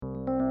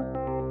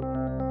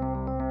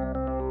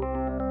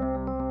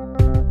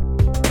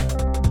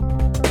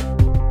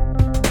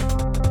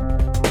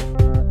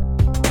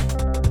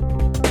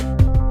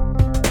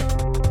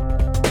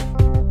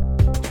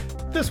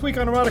week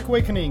on Erotic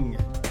Awakening.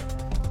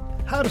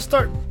 How to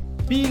start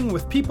being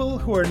with people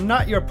who are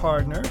not your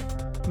partner,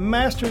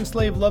 master and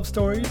slave love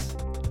stories,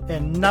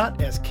 and not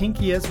as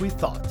kinky as we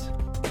thought.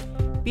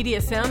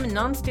 BDSM and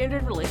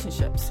non-standard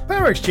relationships.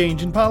 Power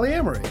exchange and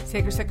polyamory.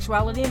 Sacred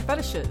sexuality and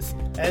fetishes.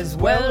 As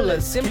well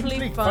as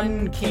Simply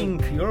Fun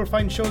Kink. You'll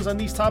find shows on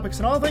these topics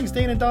and all things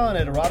Dane and Dawn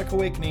at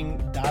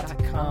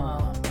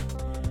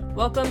eroticawakening.com.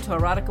 Welcome to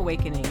Erotic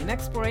Awakening, an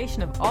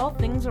exploration of all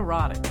things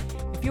erotic.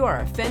 If you are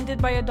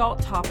offended by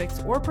adult topics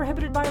or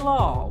prohibited by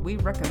law, we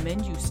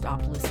recommend you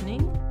stop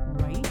listening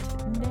right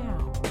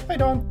now. Hi,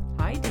 Dawn.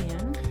 Hi,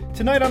 Dan.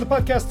 Tonight on the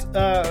podcast,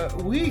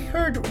 we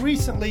heard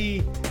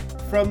recently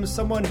from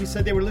someone who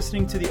said they were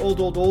listening to the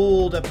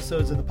old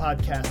episodes of the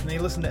podcast, and they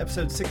listened to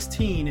episode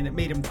 16, and it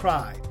made them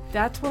cry.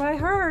 That's what I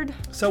heard.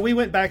 So we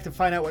went back to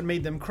find out what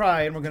made them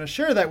cry, and we're going to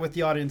share that with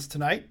the audience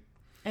tonight.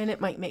 And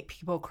it might make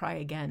people cry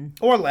again.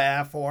 Or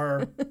laugh,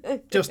 or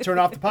just turn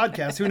off the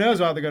podcast. Who knows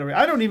how they're going to read.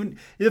 I don't even...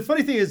 The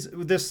funny thing is,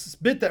 this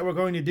bit that we're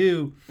going to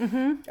do,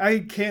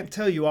 I can't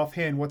tell you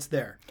offhand what's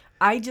there.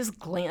 I just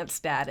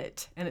glanced at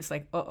it, and it's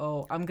like,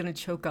 uh-oh, I'm going to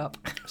choke up.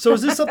 So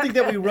is this something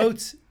that we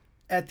wrote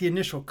at the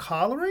initial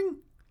collaring?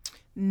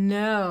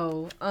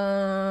 No.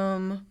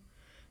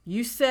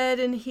 You said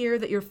in here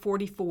that you're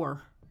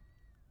 44.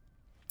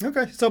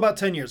 Okay, so about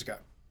 10 years ago.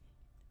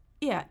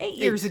 Yeah, 8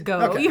 years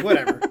ago. Okay,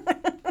 whatever.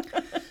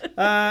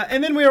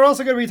 And then we are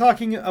also going to be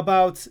talking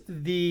about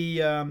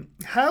the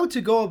how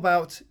to go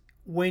about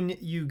when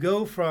you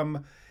go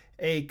from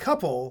a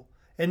couple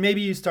and maybe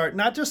you start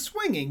not just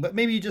swinging, but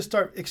maybe you just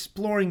start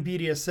exploring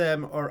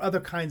BDSM or other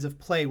kinds of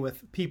play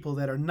with people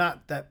that are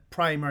not that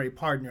primary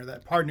partner,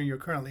 that partner you're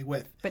currently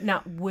with. But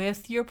not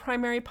with your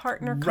primary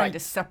partner, Right. kind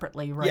of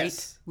separately, right?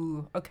 Yes.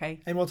 Ooh,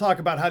 okay. And we'll talk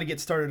about how to get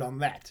started on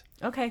that.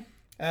 Okay.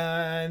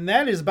 And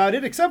that is about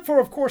it, except for,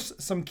 of course,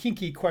 some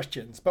kinky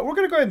questions. But we're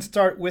going to go ahead and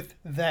start with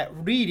that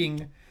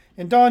reading.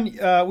 And Dawn,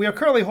 we are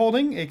currently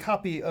holding a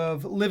copy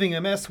of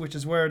Living MS, which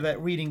is where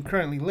that reading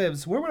currently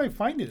lives. Where would I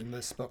find it in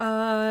this book?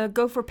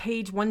 Go for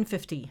page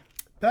 150.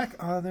 Back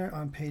there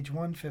on page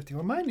 150.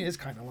 Well, mine is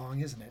kind of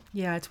long, isn't it?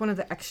 Yeah, it's one of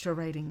the extra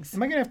writings.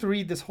 Am I going to have to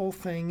read this whole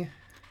thing?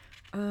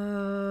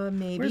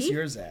 Maybe. Where's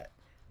yours at?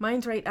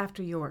 Mine's right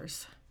after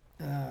yours.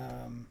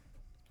 Um,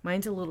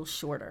 Mine's a little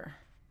shorter.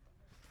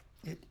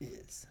 it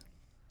is.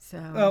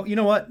 So. Oh, you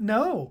know what?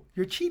 No,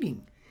 you're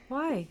cheating.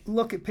 Why?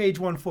 Look at page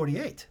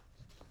 148.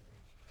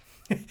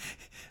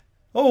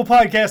 Oh,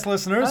 podcast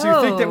listeners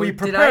who think that we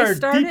did I prepared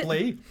start it?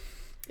 deeply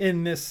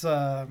in this.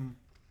 So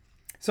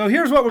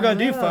here's what we're going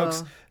to do,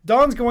 folks. Oh.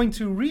 Dawn's going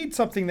to read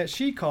something that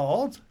she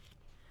called,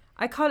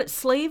 I called it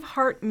Slave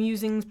Heart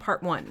Musings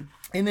Part 1.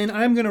 and then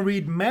I'm going to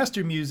read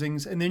Master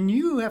Musings, and then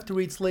you have to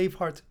read Slave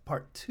Heart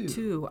Part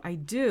 2. I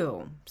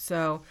do.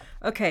 So,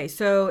 okay.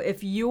 So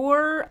if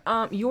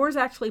yours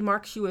actually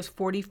marks you as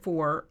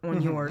 44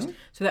 on yours.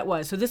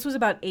 So this was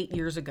about 8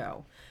 years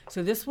ago.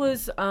 So this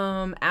was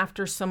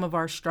after some of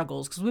our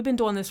struggles, because we've been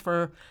doing this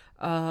for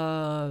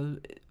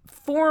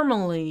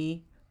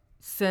formally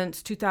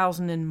since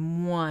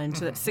 2001.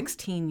 So that's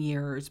 16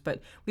 years.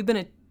 But we've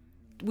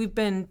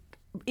been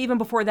even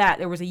before that,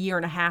 there was a year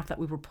and a half that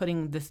we were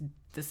putting this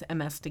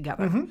MS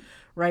together,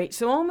 right?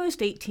 So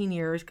almost 18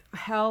 years.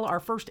 Hell, our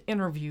first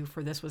interview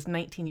for this was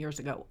 19 years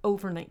ago,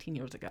 over 19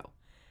 years ago.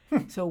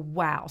 So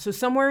wow. So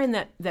somewhere in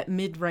that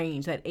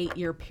mid-range, that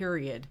 8-year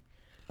period,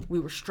 we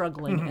were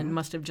struggling and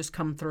must have just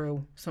come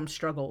through some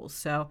struggles.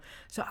 So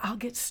I'll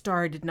get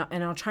started,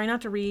 and I'll try not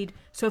to read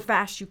so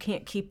fast you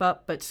can't keep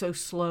up, but so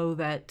slow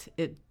that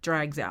it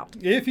drags out.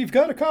 If you've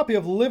got a copy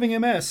of Living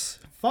MS,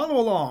 follow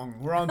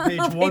along. We're on page,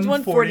 Page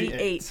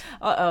 148.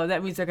 Uh-oh,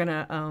 that means they're going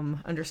to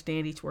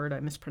understand each word I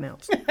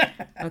mispronounced.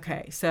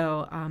 Okay,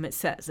 so it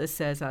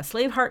says,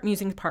 Slave Heart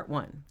Musings Part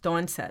 1.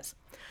 Dawn says,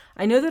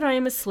 I know that I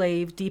am a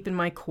slave deep in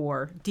my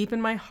core, deep in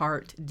my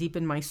heart, deep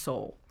in my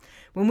soul.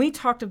 When we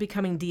talked of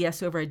becoming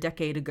DS over a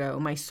decade ago,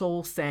 my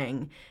soul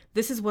sang,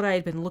 this is what I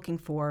had been looking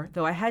for,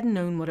 though I hadn't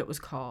known what it was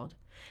called.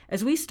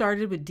 As we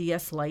started with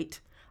DS Light,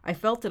 I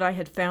felt that I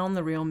had found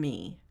the real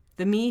me.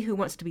 The me who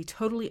wants to be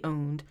totally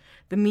owned,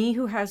 the me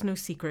who has no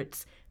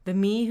secrets, the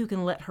me who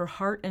can let her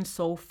heart and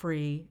soul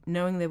free,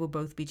 knowing they will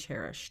both be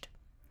cherished.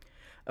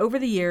 Over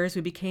the years,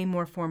 we became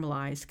more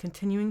formalized,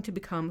 continuing to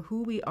become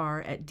who we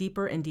are at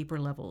deeper and deeper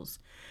levels.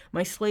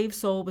 My slave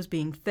soul was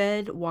being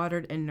fed,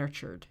 watered, and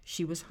nurtured.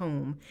 She was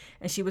home,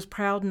 and she was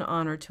proud and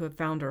honored to have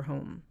found her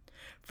home.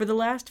 For the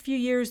last few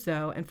years,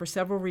 though, and for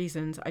several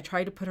reasons, I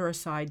tried to put her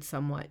aside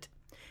somewhat.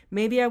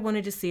 Maybe I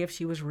wanted to see if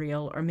she was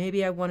real, or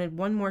maybe I wanted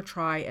one more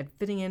try at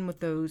fitting in with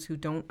those who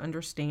don't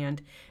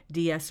understand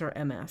DS or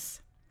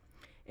MS.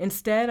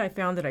 Instead, I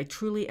found that I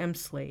truly am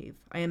slave.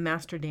 I am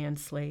Master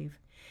Dan's slave.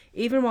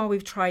 Even while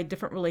we've tried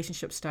different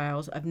relationship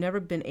styles, I've never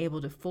been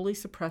able to fully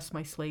suppress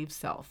my slave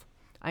self.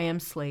 I am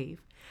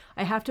slave.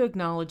 I have to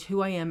acknowledge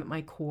who I am at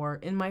my core,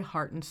 in my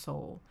heart and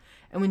soul.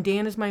 And when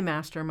Dan is my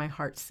master, my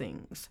heart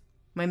sings.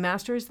 My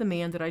master is the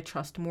man that I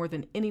trust more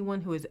than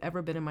anyone who has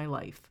ever been in my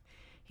life.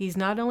 He's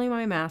not only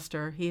my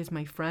master, he is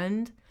my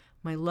friend,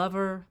 my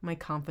lover, my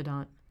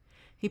confidant.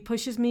 He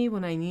pushes me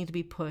when I need to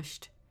be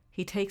pushed,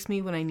 He takes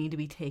me when I need to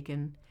be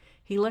taken.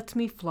 He lets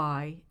me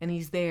fly, and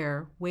he's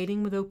there,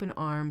 waiting with open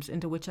arms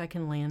into which I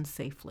can land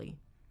safely.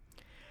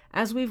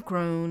 As we've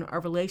grown,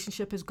 our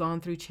relationship has gone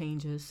through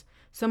changes,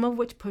 some of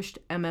which pushed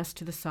MS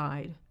to the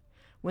side.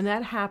 When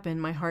that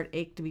happened, my heart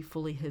ached to be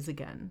fully his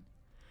again.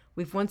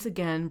 We've once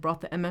again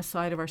brought the MS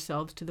side of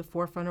ourselves to the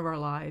forefront of our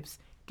lives,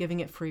 giving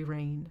it free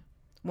rein.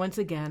 Once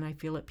again, I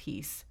feel at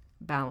peace,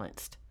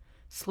 balanced.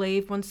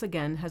 Slave once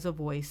again has a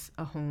voice,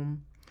 a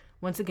home.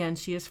 Once again,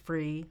 she is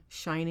free,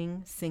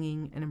 shining,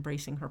 singing, and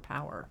embracing her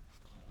power.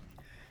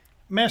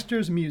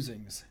 Master's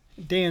Musings.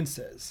 Dan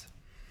says,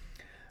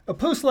 a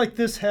post like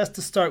this has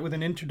to start with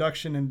an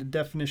introduction and a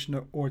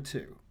definition or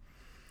two.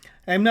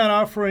 I am not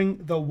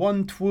offering the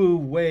one true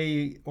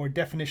way or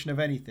definition of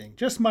anything,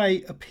 just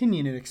my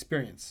opinion and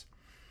experience.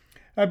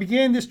 I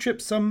began this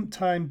trip some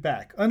time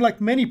back. Unlike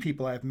many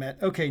people I've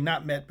met,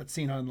 not met, but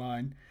seen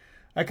online,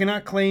 I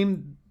cannot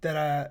claim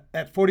that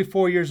at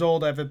 44 years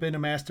old I've been a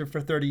master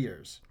for 30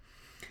 years.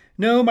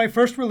 No, my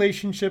first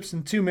relationships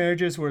and 2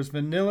 marriages were as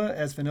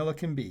vanilla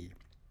can be.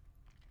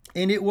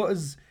 And it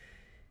was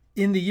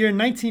in the year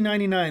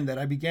 1999 that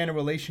I began a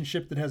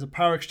relationship that has a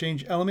power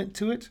exchange element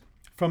to it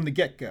from the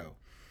get-go.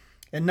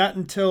 And not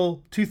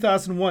until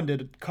 2001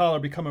 did a collar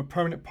become a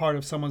permanent part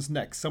of someone's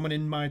neck, someone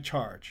in my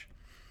charge.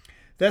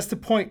 That's the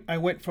point I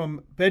went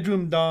from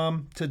bedroom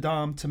dom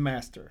to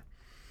master.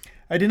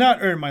 I did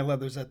not earn my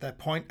leathers at that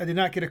point. I did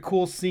not get a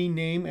cool scene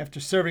name after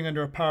serving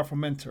under a powerful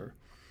mentor.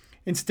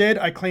 Instead,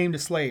 I claimed a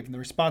slave and the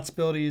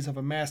responsibilities of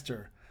a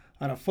master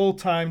on a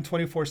full-time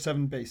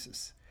 24/7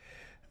 basis.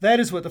 That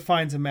is what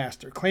defines a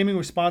master, claiming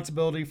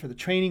responsibility for the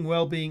training,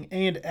 well-being,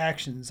 and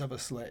actions of a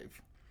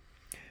slave.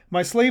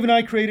 My slave and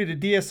I created a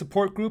DS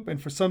support group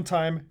and for some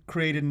time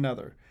created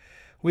another.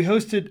 We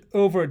hosted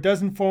over a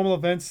dozen formal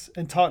events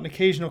and taught an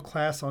occasional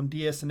class on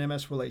DS and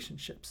MS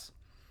relationships.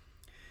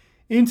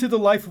 Into the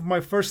life of my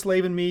first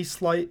slave and me,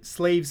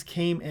 slaves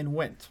came and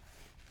went.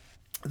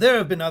 There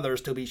have been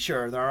others, to be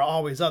sure. There are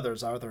always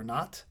others, are there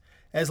not?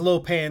 As Lo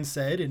Pan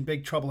said in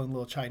Big Trouble in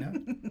Little China.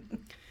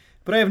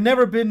 But I have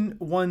never been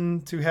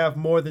one to have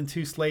more than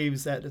 2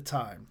 slaves at a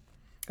time.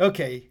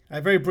 I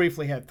very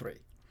briefly had 3.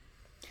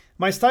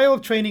 My style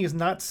of training is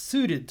not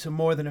suited to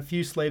more than a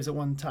few slaves at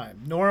one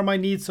time, nor are my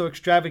needs so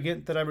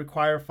extravagant that I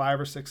require 5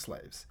 or 6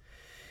 slaves.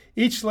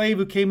 Each slave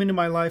who came into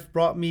my life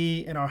brought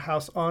me and our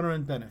house honor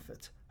and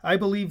benefit. I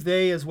believe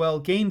they as well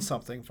gained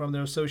something from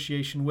their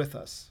association with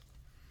us.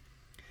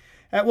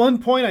 At one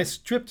point, I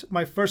stripped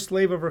my first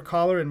slave of her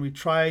collar and we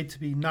tried to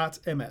be not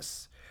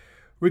MS.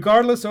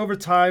 Regardless, over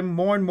time,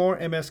 more and more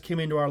MS came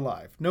into our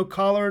life. No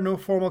collar, no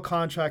formal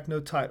contract, no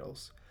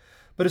titles.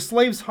 But a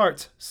slave's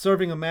heart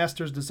serving a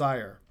master's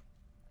desire.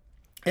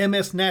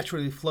 MS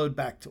naturally flowed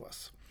back to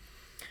us.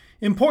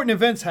 Important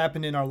events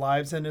happened in our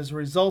lives, and as a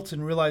result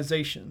and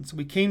realizations,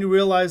 we came to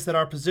realize that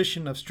our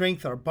position of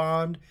strength, our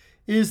bond,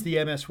 is the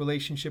MS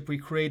relationship we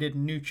created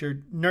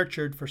and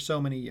nurtured for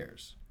so many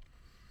years.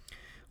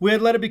 We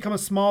had let it become a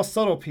small,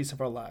 subtle piece of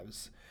our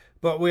lives,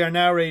 but we are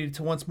now ready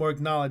to once more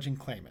acknowledge and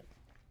claim it.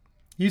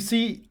 You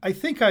see, I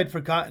think I'd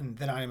forgotten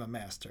that I am a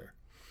master.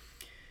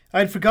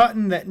 I'd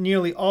forgotten that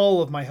nearly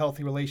all of my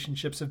healthy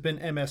relationships have been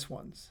MS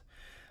ones.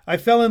 I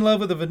fell in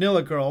love with a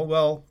vanilla girl,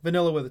 well,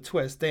 vanilla with a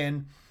twist,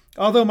 and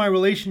although my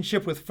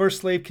relationship with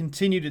First Slave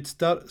continued its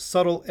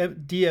subtle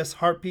DS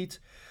heartbeat,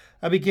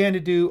 I began to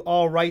do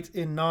all right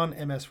in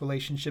non-MS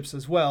relationships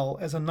as well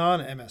as a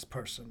non-MS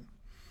person.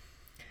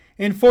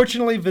 And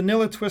fortunately,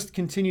 vanilla twist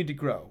continued to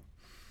grow.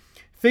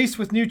 Faced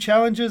with new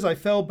challenges, I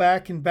fell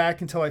back and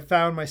back until I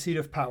found my seat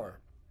of power.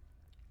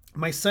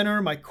 My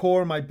center, my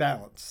core, my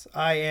balance.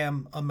 I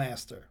am a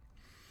master.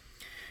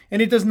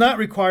 And it does not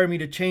require me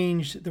to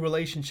change the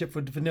relationship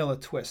with Vanilla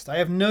Twist. I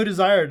have no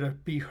desire to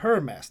be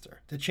her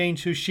master, to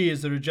change who she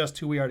is or adjust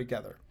who we are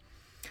together.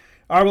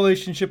 Our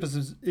relationship is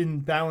as in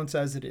balance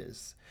as it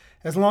is.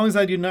 As long as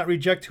I do not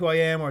reject who I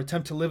am or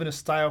attempt to live in a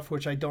style for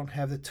which I don't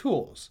have the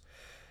tools.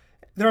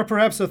 There are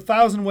perhaps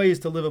 1,000 ways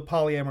to live a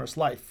polyamorous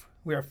life.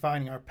 We are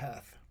finding our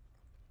path.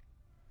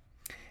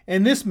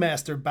 And this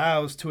master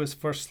bows to his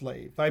first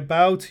slave. I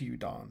bow to you,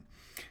 Dawn,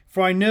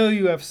 for I know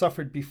you have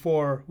suffered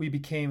before we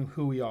became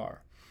who we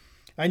are.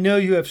 I know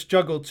you have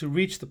struggled to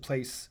reach the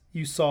place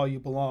you saw you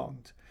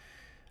belonged.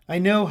 I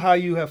know how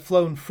you have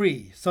flown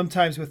free,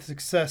 sometimes with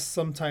success,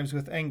 sometimes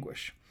with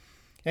anguish.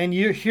 And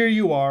here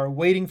you are,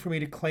 waiting for me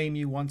to claim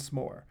you once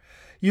more.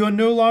 You are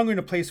no longer in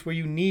a place where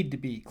you need to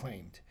be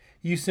claimed.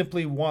 You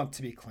simply want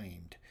to be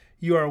claimed.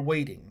 You are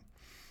waiting.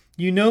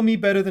 You know me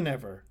better than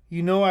ever.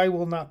 You know I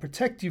will not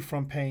protect you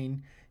from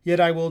pain, yet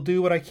I will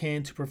do what I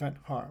can to prevent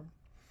harm.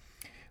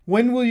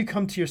 When will you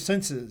come to your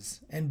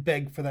senses and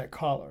beg for that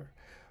collar?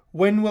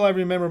 When will I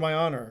remember my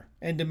honor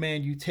and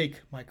demand you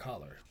take my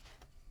collar?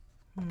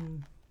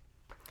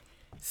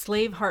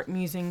 Slave Heart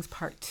Musings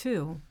Part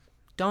 2.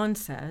 Dawn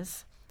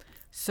says,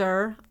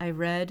 Sir, I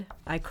read,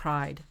 I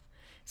cried.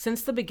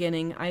 Since the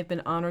beginning, I have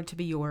been honored to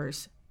be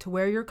yours, to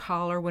wear your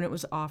collar when it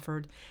was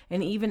offered,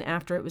 and even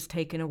after it was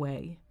taken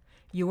away.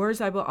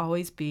 Yours I will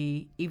always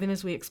be, even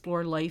as we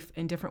explore life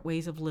and different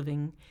ways of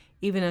living,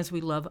 even as we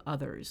love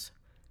others.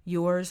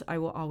 Yours I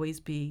will always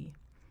be.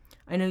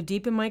 I know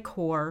deep in my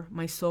core,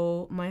 my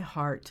soul, my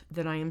heart,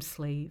 that I am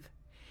slave.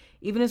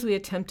 Even as we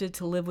attempted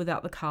to live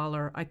without the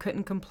collar, I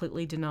couldn't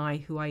completely deny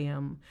who I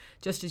am,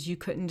 just as you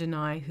couldn't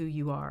deny who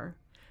you are.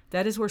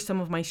 That is where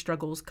some of my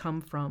struggles come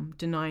from,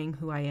 denying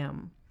who I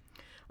am.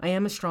 I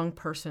am a strong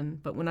person,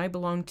 but when I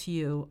belong to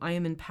you, I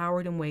am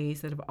empowered in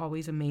ways that have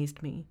always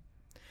amazed me.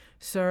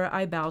 Sir,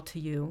 I bow to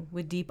you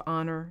with deep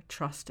honor,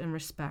 trust, and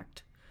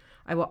respect.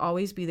 I will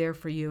always be there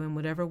for you in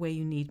whatever way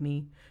you need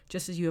me,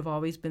 just as you have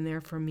always been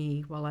there for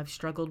me while I've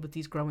struggled with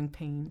these growing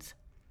pains.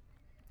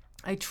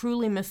 I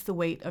truly miss the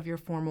weight of your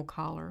formal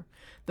collar,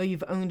 though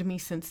you've owned me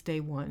since day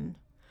one.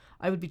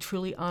 I would be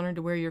truly honored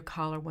to wear your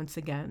collar once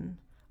again.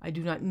 I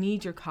do not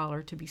need your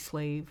collar to be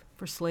slave,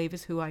 for slave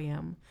is who I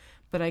am,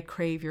 but I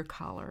crave your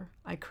collar.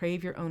 I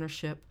crave your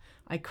ownership.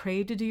 I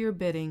crave to do your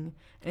bidding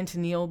and to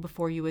kneel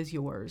before you as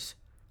yours.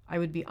 I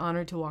would be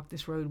honored to walk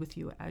this road with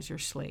you as your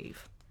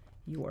slave.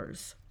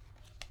 Yours.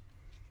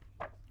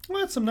 Well,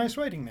 that's some nice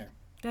writing there.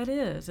 That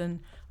is, and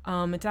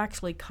it's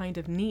actually kind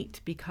of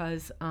neat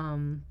because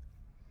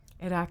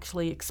it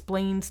actually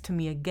explains to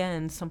me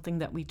again something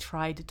that we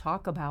tried to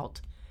talk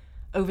about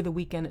over the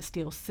weekend at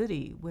Steel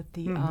City with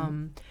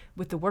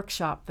the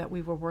workshop that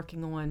we were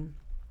working on,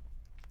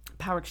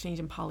 Power Exchange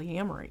and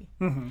Polyamory.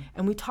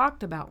 And we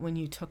talked about when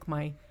you took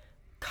my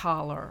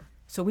collar.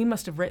 So we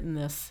must have written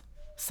this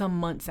some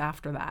months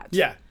after that.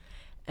 Yeah.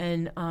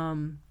 And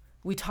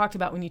we talked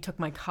about when you took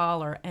my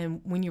collar,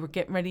 and when you were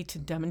getting ready to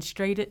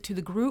demonstrate it to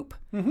the group,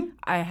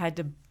 I had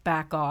to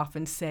back off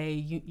and say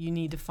you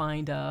need to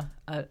find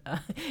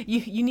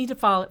you need to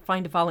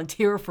find a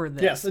volunteer for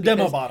this. Yes, a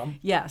demo bottom.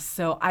 Yes,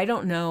 so I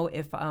don't know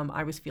if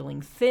I was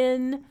feeling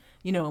thin,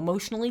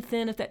 emotionally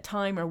thin at that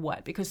time or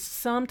what, because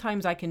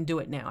sometimes I can do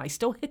it now. I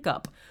still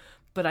hiccup,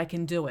 but I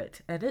can do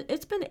it. And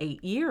it's been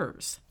 8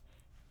 years,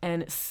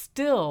 and it's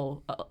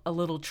still a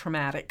little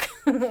traumatic.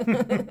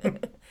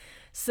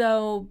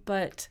 So,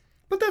 but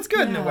that's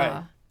good in a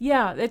way.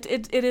 Yeah,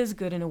 it is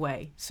good in a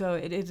way. So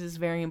it is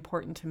very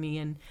important to me,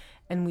 and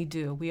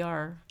we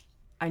are,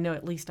 I know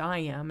at least I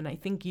am, and I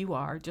think you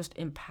are, just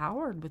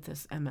empowered with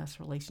this MS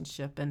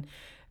relationship. And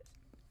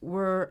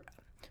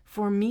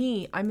for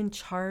me, I'm in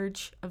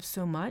charge of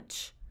so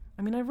much.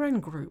 I mean, I run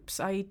groups,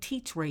 I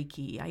teach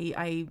Reiki,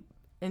 I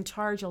in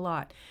charge a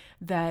lot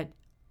that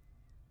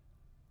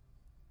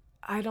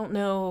I don't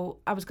know.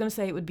 I was going to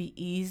say it would be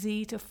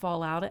easy to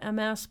fall out of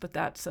MS, but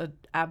that's an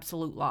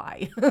absolute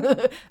lie.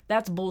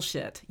 That's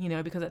bullshit,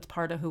 because that's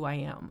part of who I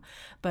am.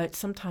 But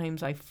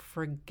sometimes I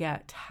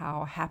forget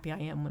how happy I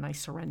am when I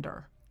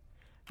surrender.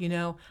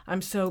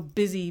 I'm so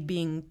busy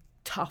being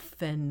tough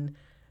and,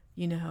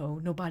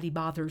 nobody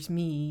bothers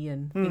me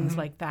and things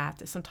like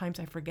that sometimes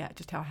I forget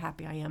just how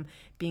happy I am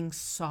being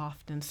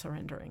soft and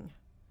surrendering.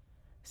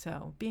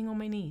 So being on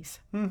my knees.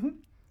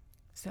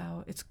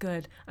 So it's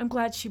good. I'm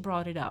glad she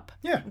brought it up.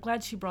 Yeah. I'm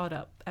glad she brought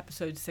up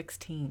episode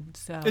 16.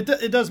 So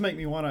it does make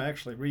me want to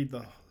actually read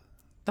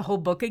the whole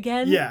book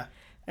again. Yeah.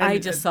 And I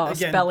just saw a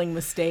spelling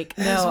mistake.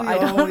 No, I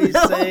don't always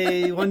know.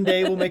 say one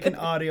day we'll make an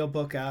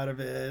audiobook out of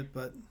it,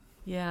 but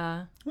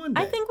yeah. One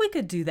day. I think we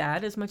could do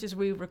that as much as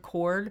we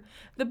record.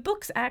 The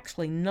book's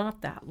actually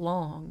not that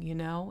long,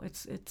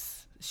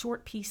 It's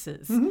short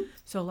pieces.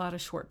 So a lot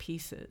of short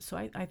pieces. So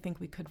I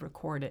think we could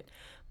record it.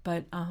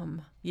 But,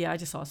 I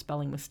just saw a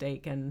spelling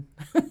mistake, and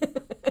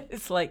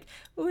it's like,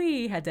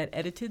 we had that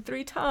edited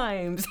 3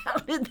 times. How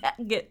did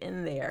that get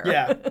in there?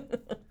 Yeah.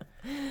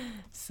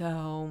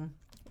 So,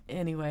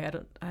 anyway,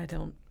 I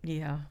don't,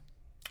 yeah.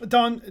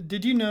 Dawn,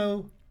 did you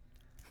know...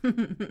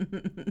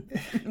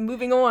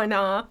 Moving on,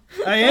 huh?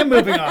 I am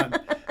moving on.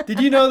 Did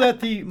you know that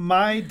the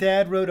My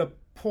Dad Wrote a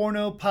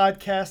Porno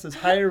podcast is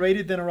higher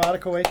rated than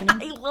Erotic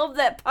Awakening? I love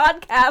that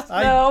podcast,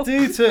 though. I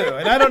do too.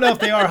 And I don't know if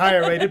they are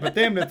higher rated, but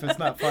damn if it's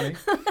not funny.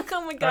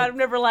 Oh my God, I've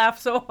never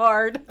laughed so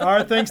hard.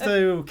 Our thanks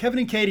to Kevin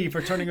and Katie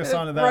for turning us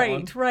on to that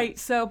one. Right.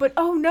 So, but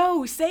oh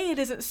no, say it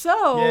isn't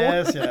so.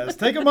 Yes.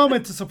 Take a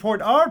moment to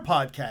support our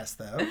podcast,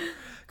 though.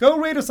 Go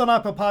rate us on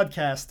Apple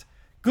Podcast,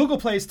 Google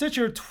Play,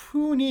 Stitcher,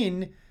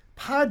 TuneIn,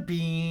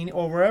 Podbean,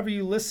 or wherever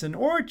you listen,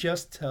 or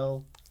just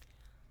tell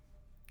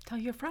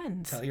your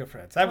friends. Tell your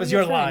friends. That was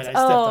your line. I stepped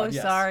on.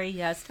 Yes. Sorry.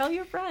 Yes. Tell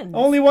your friends.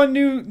 Only one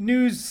new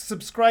news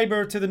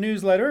subscriber to the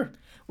newsletter.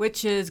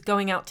 Which is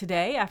going out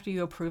today after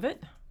you approve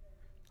it.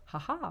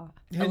 Haha.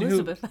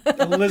 Elizabeth.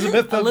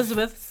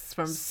 Elizabeth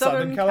from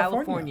Southern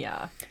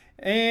California.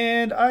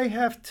 And I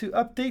have to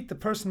update the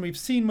person we've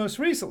seen most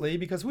recently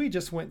because we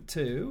just went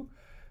to...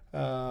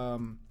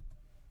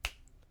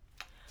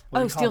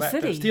 Steel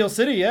City. Steel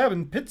City, yeah,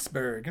 in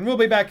Pittsburgh. And we'll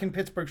be back in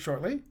Pittsburgh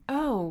shortly.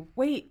 Oh,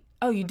 wait.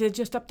 Oh, you did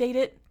just update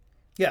it?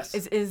 Yes.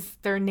 Is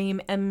their name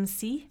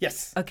MC?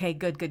 Yes. Okay,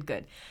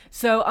 good.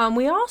 So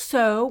we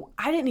also,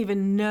 I didn't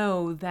even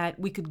know that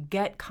we could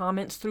get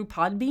comments through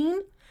Podbean,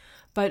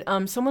 but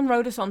someone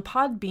wrote us on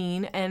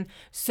Podbean. And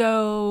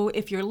so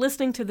if you're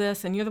listening to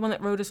this and you're the one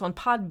that wrote us on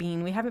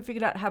Podbean, we haven't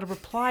figured out how to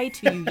reply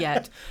to you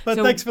yet. But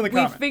so thanks for the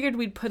comment. We figured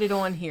we'd put it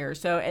on here.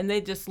 So, and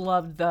they just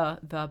loved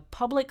the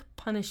public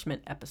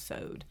punishment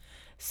episode.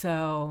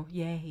 So,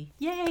 yay.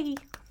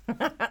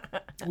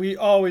 We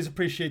always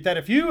appreciate that.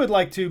 If you would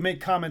like to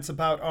make comments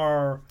about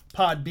our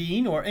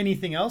Podbean or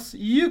anything else,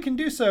 you can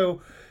do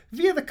so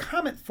via the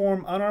comment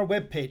form on our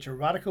webpage,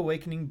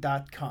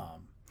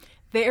 eroticawakening.com.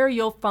 There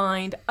you'll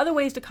find other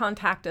ways to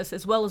contact us,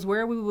 as well as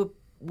where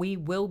we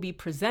will be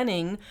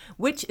presenting,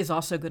 which is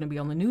also going to be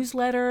on the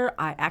newsletter.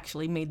 I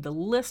actually made the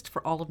list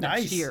for all of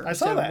next Nice. year. I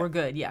saw so that. We're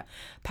good, yeah.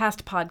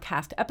 Past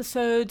podcast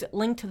episodes,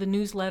 link to the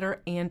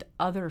newsletter, and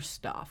other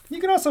stuff. You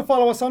can also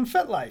follow us on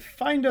FetLife.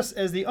 Find us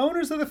as the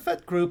owners of the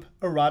Fet group,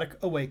 Erotic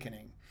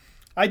Awakening.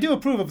 I do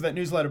approve of that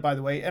newsletter, by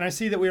the way, and I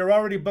see that we are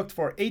already booked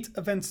for 8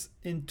 events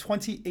in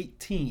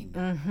 2018.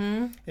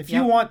 Mm-hmm. If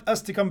you want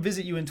us to come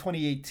visit you in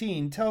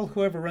 2018, tell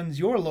whoever runs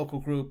your local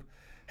group,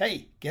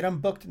 hey, get them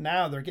booked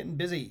now. They're getting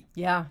busy.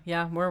 Yeah,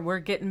 we're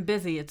getting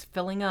busy. It's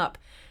filling up.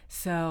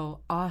 So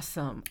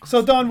awesome.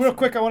 So, Dawn, real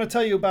quick, I want to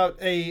tell you about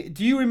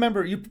do you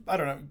remember, I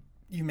don't know,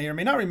 you may or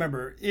may not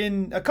remember,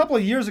 a couple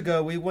of years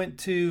ago, we went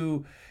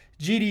to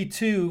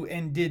GD2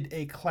 and did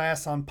a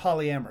class on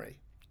polyamory.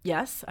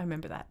 Yes, I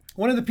remember that.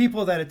 One of the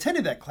people that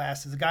attended that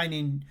class is a guy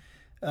named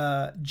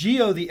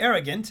Gio the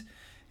Arrogant,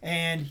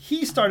 and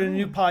he started a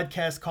new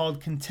podcast called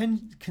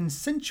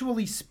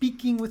Consensually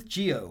Speaking with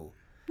Gio.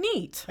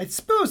 Neat. I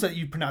suppose that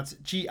you pronounce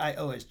it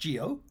G-I-O as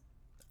Gio.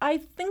 I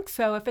think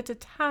so. If it's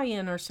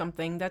Italian or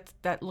something,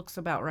 that looks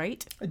about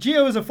right.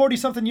 Gio is a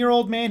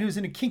 40-something-year-old man who's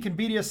into kink and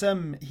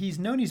BDSM. He's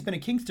been a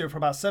kinkster for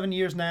about 7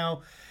 years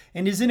now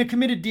and is in a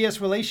committed DS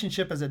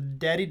relationship as a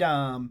daddy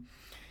dom.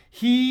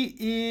 He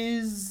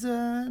is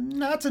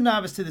not a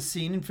novice to the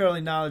scene and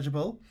fairly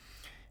knowledgeable,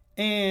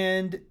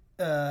 and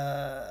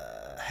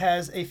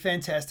has a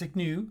fantastic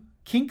new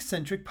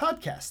kink-centric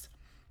podcast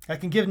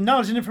that can give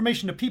knowledge and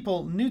information to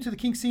people new to the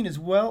kink scene, as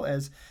well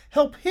as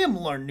help him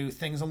learn new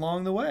things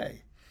along the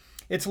way.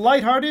 It's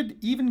lighthearted,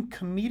 even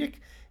comedic,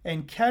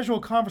 and casual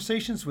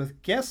conversations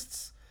with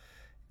guests,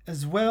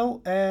 as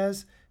well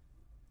as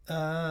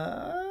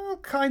all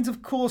kinds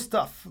of cool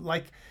stuff,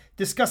 like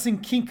discussing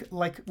kink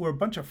like we're a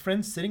bunch of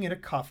friends sitting in a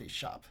coffee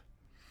shop.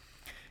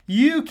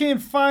 You can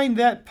find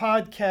that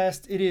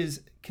podcast. It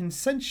is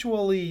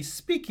Consensually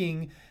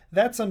Speaking.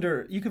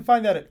 You can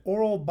find that at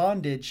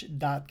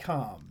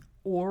oralbondage.com.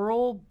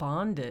 Oral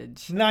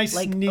bondage. Nice.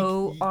 Like neat.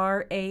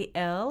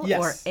 O-R-A-L? Yes.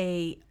 Or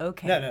A,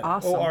 okay, No.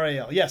 awesome.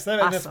 O-R-A-L. Yes,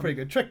 that's a Awesome. pretty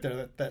good trick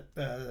there.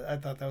 I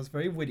thought that was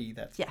very witty,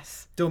 that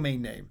Yes.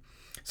 domain name.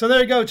 So there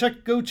you go.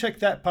 Go check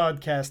that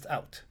podcast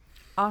out.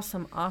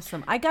 Awesome.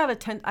 I got a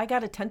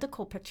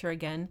tentacle picture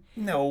again.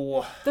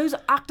 No. Those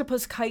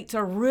octopus kites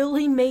are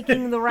really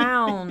making the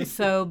rounds.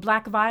 So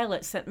Black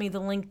Violet sent me the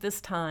link this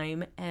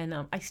time, and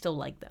I still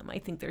like them. I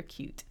think they're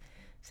cute.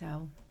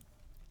 So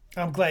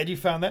I'm glad you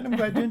found that, and I'm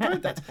glad you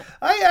enjoyed that.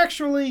 I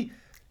actually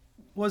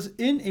was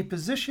in a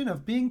position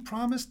of being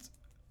promised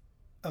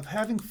of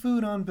having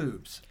food on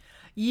boobs.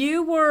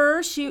 you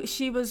were.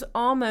 She was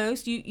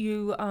almost.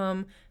 You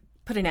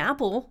put an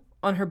apple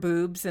on her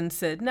boobs and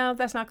said, no,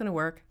 that's not going to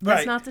work. That's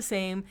Right. not the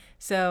same.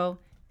 So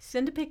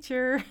send a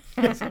picture.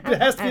 It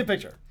has to be a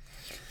picture.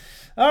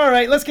 All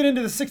right, let's get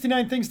into the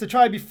 69 things to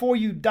try before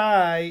you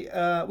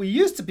die. We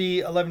used to be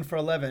 11 for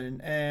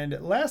 11,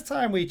 and last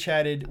time we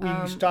chatted, we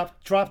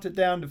dropped it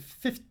down to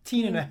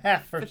 15 and a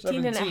half for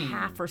 15 17. and a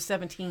half or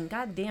 17.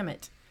 God damn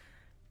it.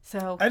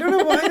 So I don't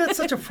know why that's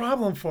such a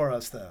problem for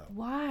us, though.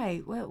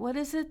 why? What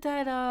is it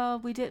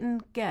that we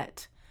didn't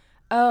get?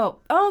 Oh,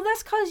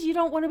 that's because you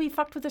don't want to be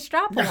fucked with a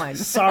strap on.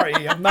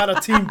 Sorry, I'm not a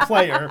team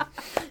player.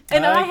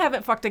 And I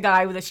haven't fucked a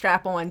guy with a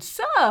strap on.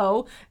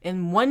 So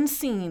in one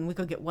scene, we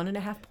could get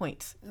 1.5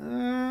 points.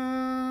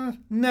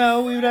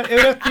 No, it would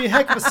have to be a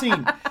heck of a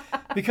scene.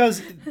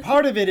 Because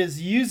part of it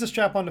is use the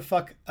strap on to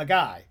fuck a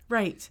guy.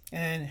 Right.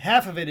 And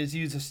half of it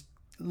is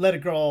let a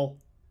girl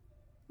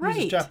use a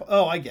Right. strap.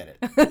 Oh, I get it.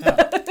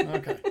 Oh,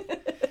 okay.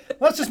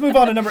 Let's just move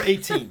on to number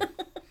 18.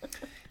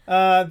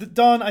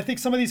 Dawn, I think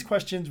some of these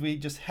questions we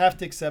just have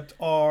to accept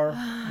are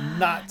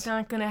not.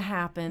 Not going to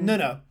happen.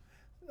 No.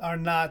 Are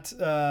not.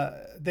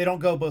 They don't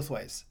go both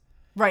ways.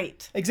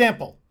 Right.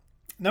 Example.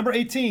 Number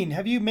 18.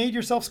 Have you made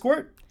yourself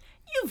squirt?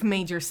 You've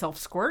made yourself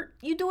squirt.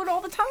 You do it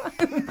all the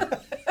time.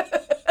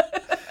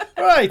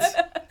 Right.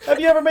 Have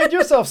you ever made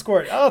yourself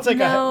squirt? We'll take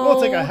No.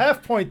 a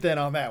half point then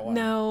on that one.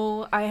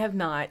 No, I have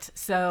not.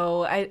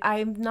 So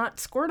I'm not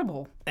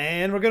squirtable.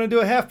 And we're going to do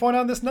a half point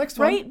on this next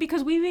one. Right?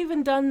 Because we've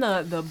even done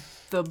the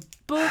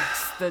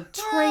books, the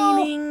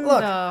training,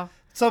 look.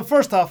 So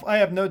first off, I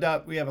have no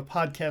doubt we have a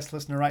podcast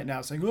listener right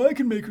now saying, well, I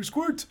can make her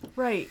squirt.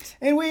 Right.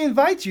 And we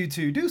invite you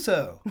to do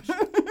so.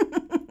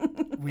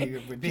 We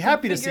would be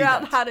happy to see Figure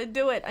out that. how to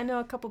do it. I know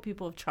a couple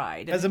people have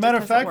tried. As a matter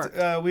of fact,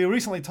 we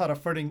recently taught a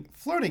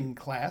flirting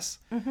class,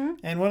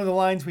 and one of the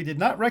lines we did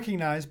not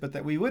recognize but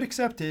that we would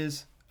accept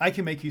is, I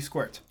can make you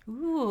squirt.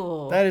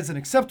 Ooh. That is an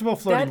acceptable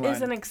flirting line. That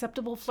is an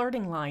acceptable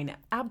flirting line.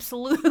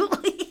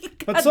 Absolutely.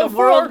 But God, so the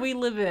far, world we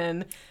live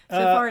in, so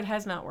far it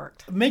has not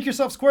worked. Make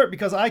yourself squirt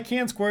because I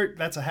can squirt.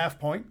 That's a half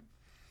point.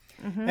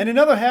 And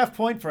another half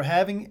point for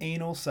having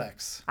anal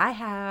sex. I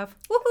have.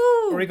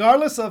 Woohoo!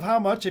 Regardless of how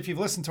much, if you've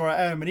listened to our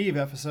Adam and Eve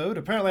episode,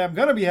 apparently I'm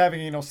going to be having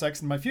anal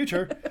sex in my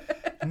future.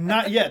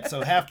 Not yet,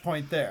 so half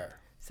point there.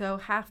 So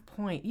half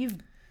point.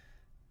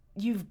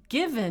 You've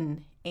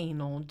given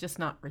anal, just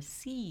not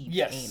received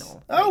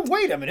anal. Right? Oh, Right.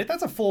 wait a minute.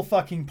 That's a full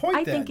fucking point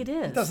I then. think it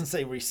is. It doesn't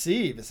say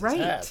receive. It says Right.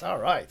 has. All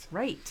right.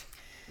 Right.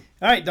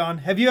 All right, Dawn.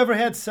 Have you ever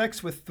had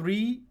sex with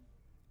 3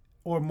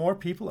 or more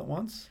people at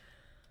once?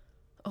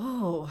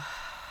 Oh,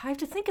 I have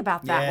to think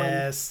about that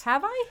Yes. one.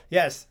 Have I?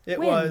 Yes. It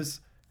When?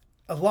 was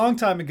a long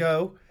time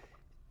ago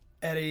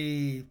at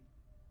a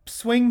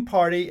swing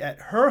party at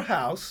her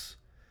house.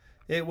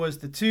 It was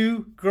the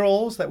 2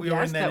 girls that we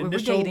were in that we were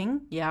initial,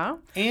 dating. Yeah.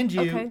 and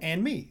you Okay.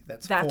 and me.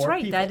 That's That's 4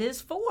 right. people. That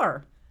is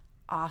 4.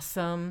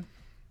 Awesome.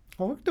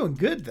 Well, we're doing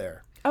good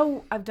there.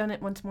 Oh, I've done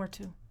it once more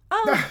too.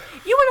 Oh, you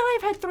and I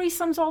have had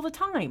threesomes all the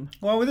time.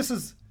 Well, this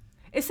is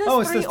It says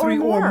it 3 says 3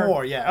 or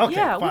more. Yeah. Okay.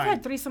 Yeah, fine. we've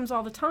had threesomes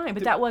all the time,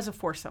 but that was a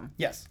foursome.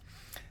 Yes.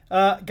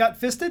 Got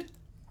fisted?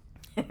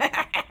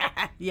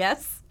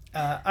 Yes.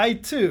 I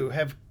too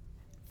have.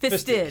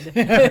 Fisted.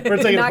 We're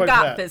taking a Not point for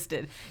got that.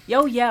 fisted.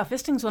 Oh, yeah.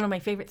 Fisting's one of my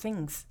favorite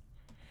things.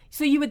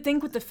 So you would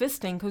think with the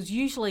fisting, because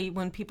usually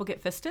when people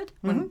get fisted,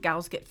 when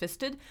gals get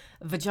fisted,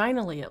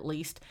 vaginally at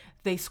least,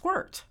 they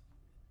squirt.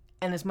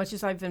 And as much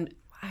as I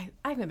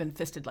haven't been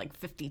fisted like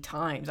 50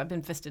 times. I've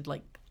been fisted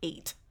like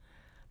 8.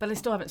 But I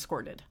still haven't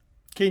squirted.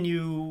 Can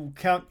you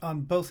count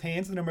on both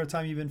hands the number of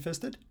times you've been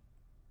fisted?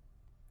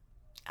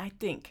 I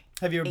think.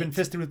 Have you ever been 8.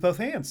 fisted with both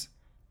hands?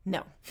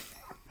 No.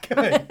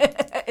 Good.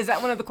 Is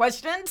that one of the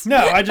questions? No,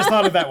 I just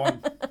thought of that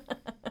one.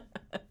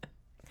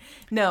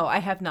 No, I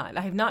have not.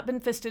 I have not been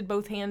fisted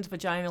both hands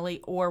vaginally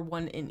or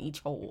one in each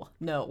hole.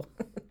 No.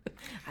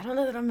 I don't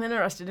know that I'm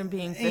interested in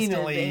being fisted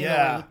Anally,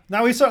 yeah.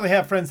 Now, we certainly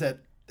have friends that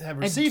have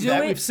received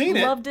that. We've seen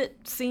it. Loved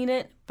it, seen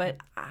it, but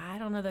I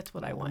don't know that's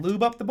what I want.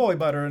 Lube up the boy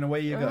butter and away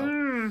you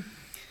go.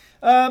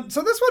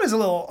 So this one is a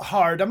little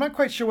hard. I'm not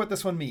quite sure what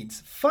this one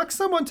means. Fuck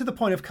someone to the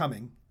point of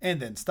coming and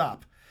then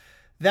stop.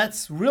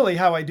 That's really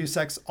how I do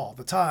sex all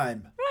the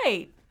time.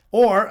 Right.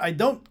 Or I'm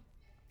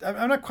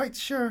not quite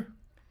sure.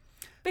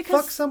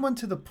 Because Fuck someone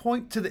to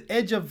the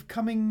edge of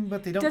coming,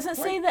 but they don't. it doesn't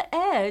quite. say the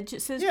edge.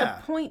 It says Yeah.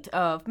 the point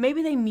of.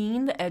 Maybe they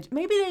mean the edge.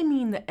 Maybe they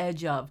mean the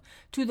edge of.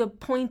 To the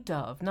point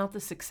of, not the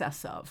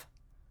success of.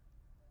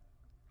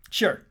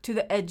 Sure. To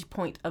the edge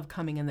point of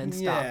coming and then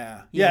stop.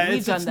 Yeah. We've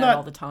it's done that not,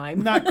 all the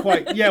time. Not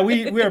quite. Yeah,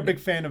 we're a big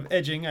fan of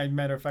edging. As a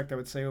matter of fact, I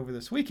would say over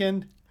this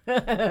weekend. We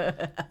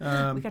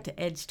got to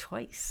edge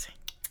twice.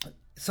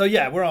 So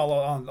yeah, we're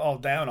all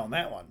down on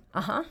that one.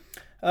 Uh-huh.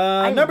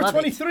 Number love it.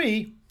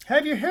 23.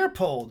 Have your hair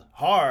pulled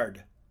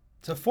hard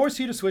to force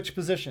you to switch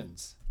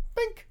positions.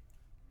 Bink.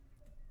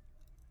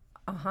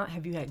 Uh-huh.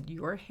 Have you had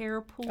your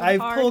hair pulled I've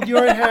hard? pulled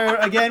your hair.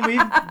 Again,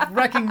 we've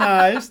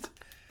recognized.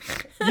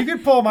 You can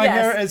pull my Yes,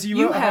 hair as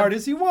hard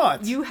as you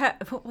want. You have.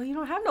 Well, you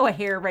don't have no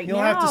hair right You'll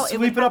now. have to would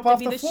sweep it up have off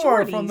to the be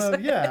floor from shorties.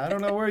 the. Yeah, I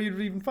don't know where you'd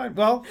even find.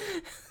 Well,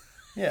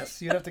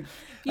 yes, you'd have to.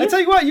 I tell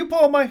you what, you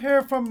pull my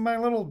hair from my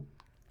little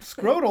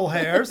scrotal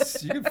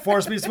hairs. You can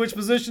force me to switch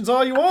positions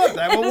all you want.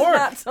 That will It's work.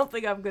 not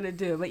something I'm going to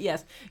do. But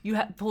yes, you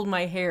pulled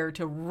my hair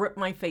to rip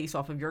my face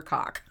off of your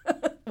cock.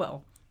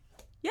 Well,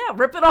 yeah,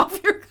 rip it off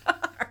your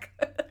cock.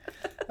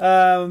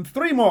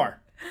 3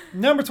 more.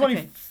 Number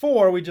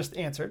 24, we just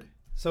answered.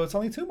 So it's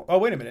only 2 more. Oh,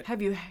 wait a minute.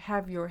 Have you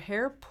have your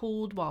hair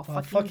pulled while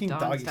Fucking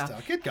doggy doggy style?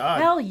 style. Good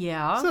God. Hell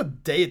yeah. It's a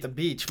day at the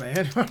beach,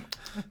 man.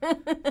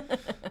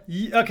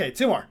 Okay,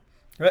 2 more.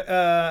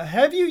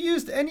 Have you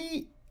used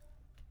any...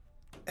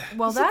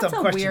 Well, This is that's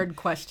dumb a weird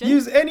question.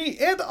 Use any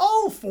and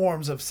all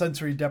forms of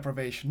sensory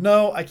deprivation.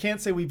 No, I can't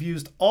say we've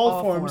used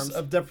all forms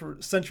of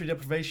sensory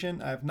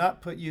deprivation. I have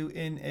not put you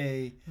in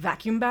a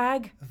Vacuum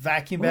bag?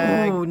 vacuum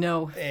bag. Oh,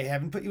 no. I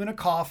haven't put you in a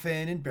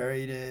coffin and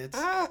buried it.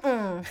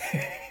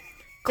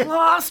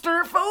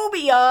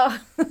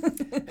 Claustrophobia.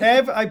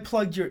 Have I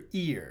plugged your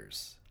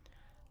ears?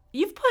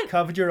 You've put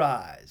Covered your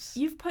eyes?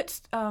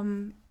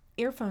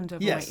 earphones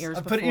over Yes, my ears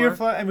I've before. put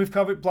earphones and we've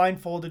covered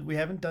blindfolded. We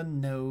haven't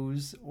done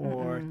nose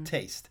or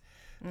taste.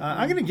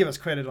 I'm going to give us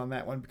credit on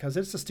that one because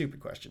it's a stupid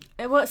question.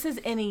 Well, it says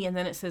any and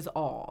then it says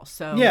all.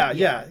 So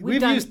Yeah.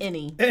 We've done used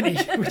any. We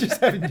just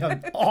haven't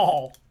done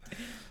all.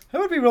 That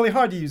would be really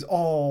hard to use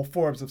all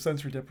forms of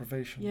sensory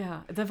deprivation.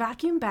 Yeah, the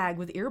vacuum bag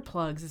with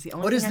earplugs is the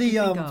only What is thing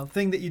I can the think of.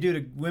 thing that you do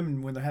to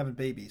women when they're having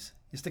babies?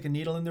 You stick a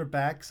needle in their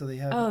back so they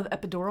have... Oh, the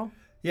epidural?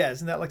 Yeah,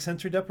 isn't that like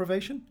sensory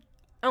deprivation?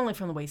 Only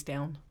from the waist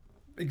down.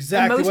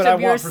 Exactly Most what I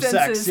of your want for sex,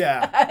 senses-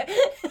 yeah.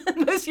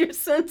 Most of your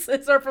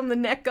senses are from the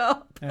neck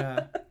up.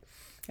 Yeah.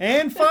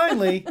 And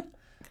finally,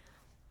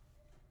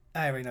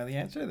 I already know the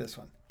answer to this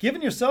one.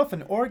 Giving yourself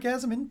an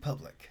orgasm in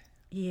public.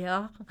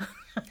 Yeah.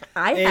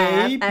 I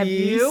have. A, Have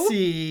B, you?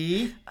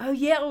 C. Oh,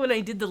 yeah, when I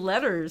did the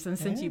letters and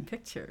sent you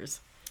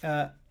pictures.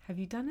 Have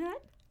you done that?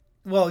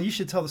 Well, you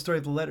should tell the story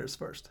of the letters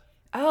first.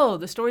 Oh,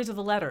 the stories of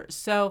the letters.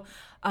 So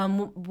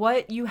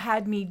what you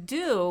had me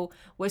do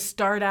was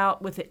start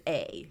out with an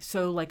A.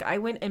 So like I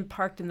went and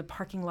parked in the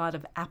parking lot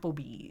of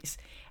Applebee's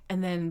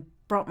and then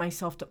brought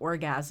myself to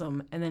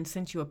orgasm and then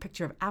sent you a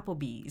picture of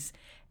Applebee's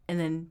and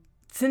then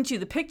sent you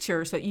the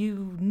picture so that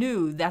you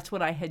knew that's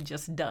what I had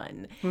just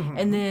done.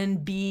 And then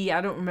B, I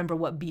don't remember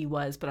what B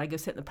was, but I go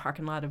sit in the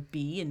parking lot of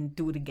B and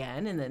do it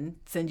again and then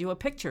send you a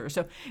picture.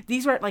 So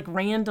these were at like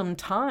random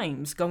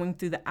times going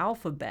through the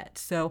alphabet.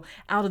 So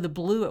out of the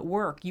blue at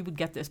work, you would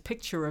get this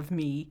picture of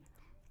me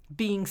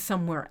being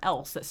somewhere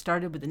else that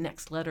started with the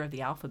next letter of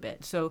the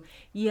alphabet. So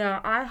yeah,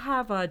 I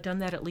have done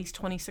that at least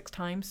 26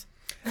 times.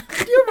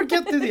 Did you ever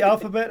get through the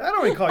alphabet? I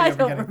don't recall you I ever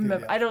don't getting through the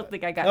remember. alphabet. I don't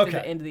think I got to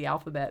the end of the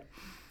alphabet.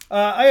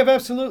 I have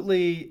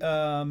absolutely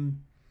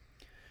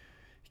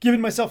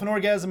given myself an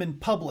orgasm in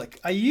public.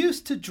 I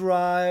used to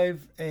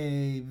drive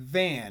a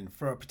van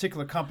for a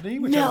particular company,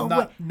 which I will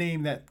not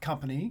name that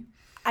company.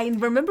 I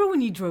remember when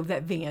you drove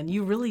that van.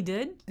 You really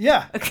did?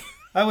 Yeah. Okay.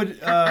 I would,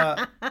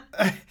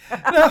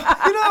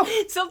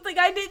 Something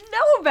I didn't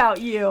know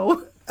about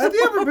you. Have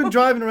you ever been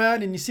driving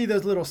around and you see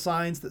those little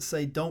signs that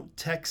say "Don't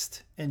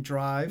text and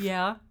drive"?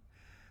 Yeah.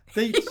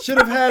 They should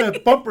have had a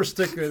bumper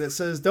sticker that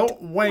says "Don't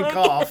wank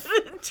off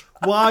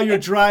while you're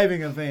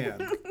driving a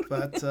van."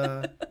 But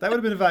that would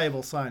have been a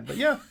valuable sign. But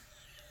yeah.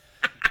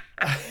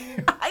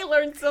 I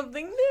learned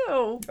something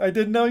new. I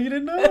didn't know you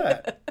didn't know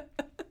that.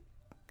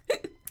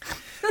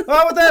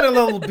 Well, with that a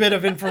little bit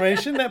of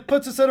information, that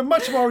puts us at a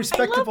much more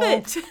respectable I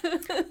love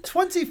it.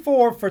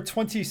 24 for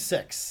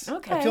 26.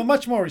 Okay. I feel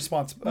much more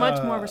responsible.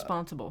 Much more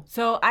responsible.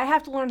 So I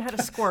have to learn how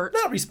to squirt.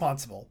 Not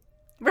responsible.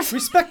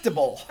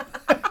 Respectable.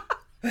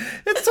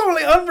 It's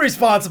totally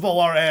unresponsible,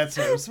 our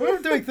answers. We're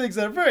doing things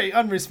that are very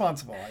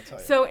unresponsible, I tell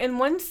you. So in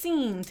one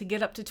scene, to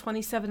get up to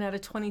 27 out of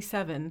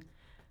 27,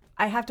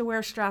 I have to wear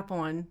a strap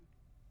on,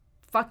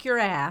 fuck your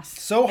ass,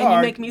 so and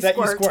hard you make me that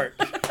squirt.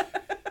 you squirt.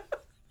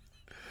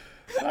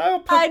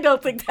 I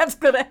don't think that's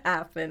going to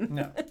happen.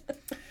 No.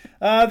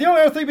 The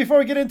only other thing before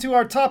we get into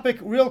our topic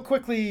real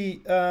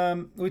quickly,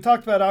 we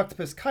talked about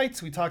octopus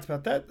kites. We talked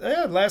about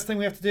that. Last thing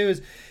we have to do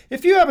is,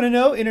 if you happen to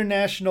know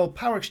International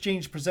Power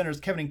Exchange presenters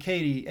Kevin and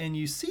Katie, and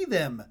you see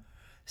them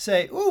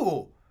say,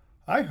 "Ooh,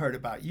 I heard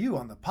about you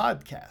on the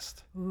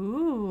podcast."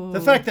 Ooh.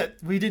 The fact that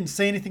we didn't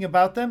say anything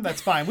about them,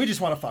 that's fine. We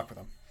just want to fuck with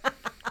them.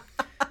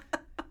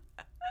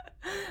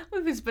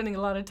 We've been spending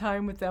a lot of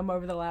time with them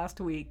over the last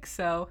week,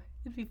 so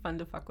it'd be fun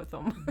to fuck with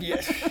them.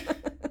 Yes.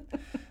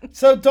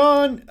 So,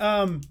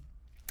 Dawn,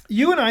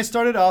 you and I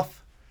started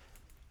off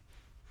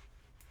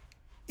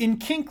in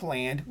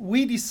Kinkland.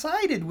 We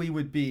decided we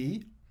would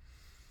be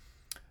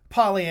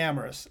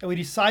polyamorous, and we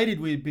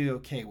decided we'd be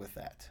okay with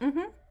that.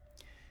 Mm-hmm.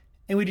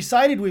 And we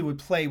decided we would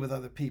play with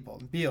other people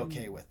and be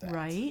okay with that.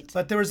 Right.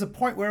 But there was a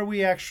point where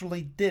we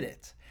actually did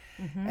it.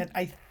 Mm-hmm. And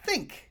I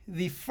think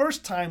the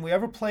first time we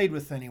ever played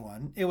with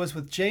anyone, it was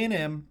with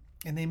J&M,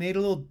 and they made a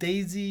little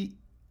daisy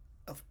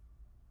of...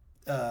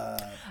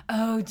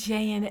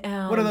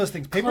 J&M. What are those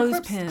things? Paper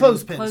clips? Clothespins.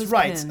 Clothespins,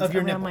 right, of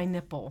your around nipple. my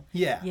nipple.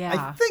 Yeah.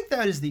 I think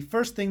that is the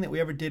first thing that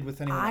we ever did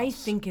with anyone else. I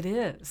think it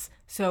is.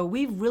 So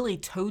we really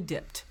toe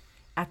dipped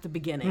at the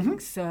beginning. Mm-hmm.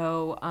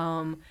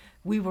 So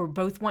we were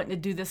both wanting to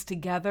do this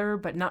together,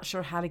 but not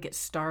sure how to get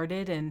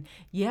started. And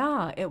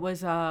yeah, it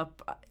was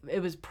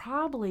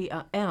probably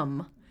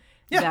M.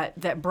 Yeah.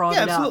 That brought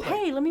Yeah, it absolutely. up.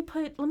 Hey,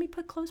 let me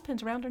put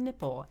clothespins around her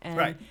nipple, and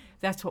Right.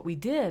 that's what we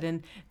did.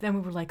 And then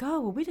we were like,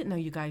 oh, well, we didn't know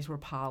you guys were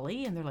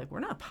poly. And they're like, we're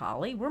not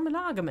poly, we're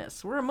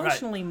monogamous. We're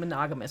emotionally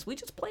monogamous. We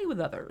just play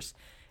with others.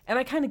 And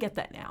I kind of get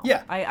that now.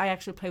 Yeah. I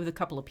actually play with a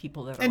couple of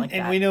people that are And, like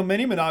and that. we know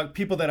many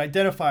people that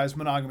identify as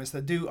monogamous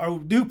that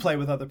do play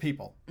with other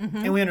people,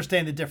 and we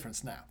understand the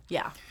difference now.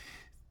 Yeah.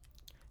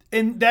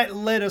 And that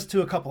led us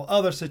to a couple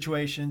other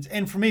situations.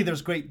 And for me,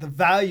 there's the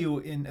value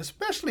in,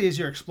 especially as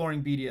you're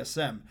exploring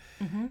BDSM.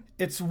 Mm-hmm.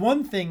 It's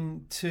one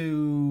thing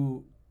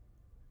to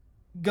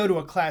go to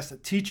a class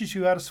that teaches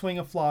you how to swing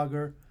a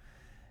flogger,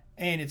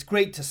 and it's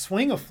great to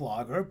swing a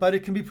flogger, but it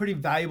can be pretty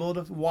valuable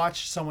to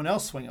watch someone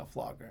else swing a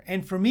flogger.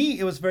 And for me,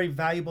 it was very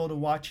valuable to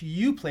watch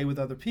you play with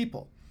other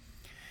people,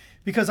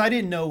 because I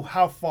didn't know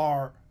how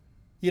far,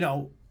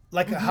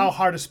 how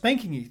hard a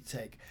spanking you could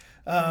take.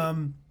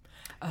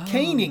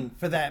 Caning,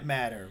 for that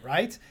matter,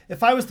 right?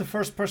 If I was the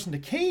first person to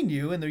cane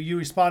you and you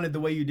responded the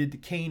way you did to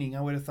caning,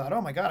 I would have thought,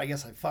 oh my God, I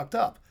guess I fucked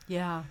up.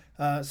 Yeah.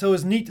 So it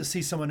was neat to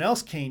see someone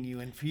else cane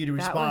you and for you to That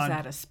respond. was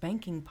at a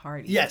spanking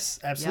party. Yes,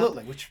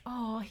 absolutely. Yep. Which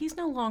Oh, he's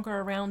no longer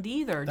around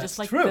either. That's just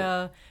like true.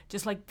 the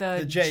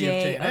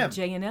J of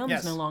J&M Yes.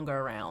 is no longer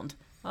around.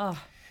 Oh.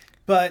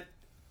 But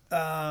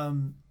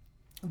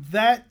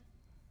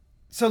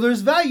so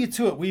there's value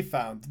to it, we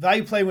found.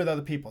 Value playing with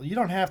other people. You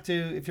don't have to,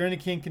 if you're in a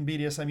kink and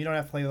BDSM, you don't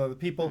have to play with other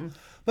people. Mm-hmm.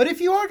 But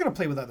if you are going to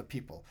play with other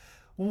people,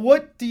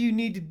 what do you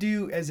need to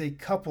do as a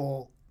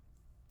couple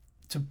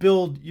to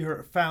build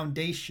your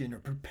foundation or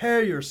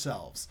prepare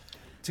yourselves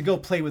to go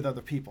play with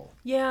other people?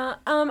 Yeah,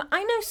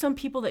 I know some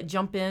people that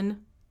jump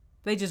in.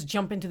 They just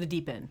jump into the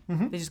deep end.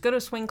 Mm-hmm. They just go to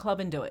a swing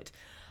club and do it.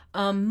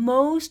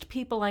 Most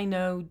people I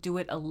know do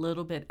it a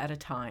little bit at a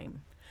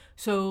time.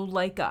 So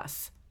like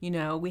us,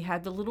 we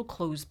had the little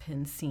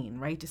clothespin scene,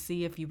 right, to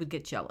see if you would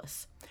get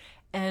jealous.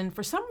 And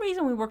for some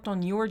reason, we worked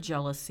on your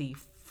jealousy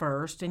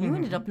first, and you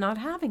ended up not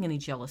having any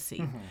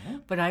jealousy.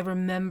 But I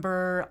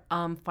remember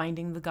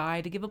finding the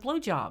guy to give a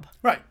blowjob.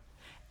 Right.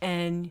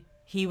 and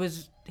he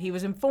was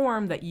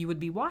informed that you would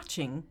be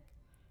watching,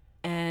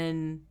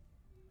 and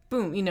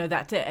boom,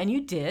 that's it. And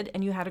you did,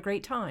 and you had a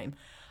great time.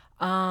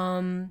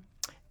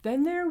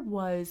 Then there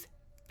was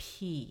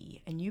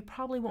P, and you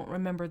probably won't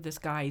remember this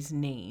guy's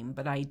name,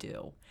 but I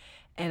do.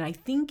 And I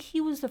think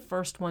he was the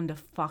first one to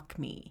fuck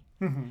me.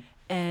 Mm-hmm.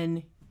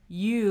 And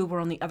you were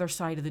on the other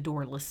side of the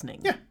door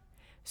listening. Yeah.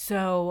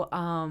 So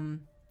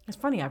it's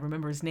funny, I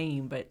remember his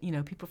name, but,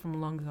 people from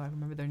long ago, I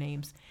remember their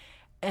names.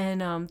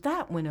 And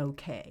that went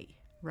okay,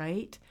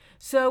 right?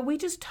 So we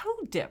just toe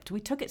dipped. We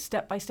took it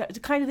step by step. It's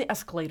kind of the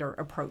escalator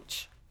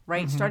approach,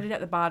 right? Mm-hmm. Started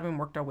at the bottom and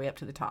worked our way up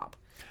to the top.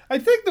 I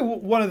think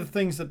one of the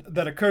things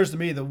that occurs to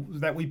me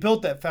that we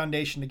built that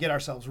foundation to get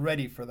ourselves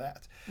ready for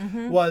that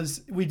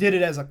was we did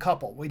it as a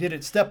couple. We did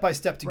it step by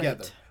step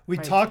together. Right. We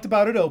talked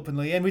about it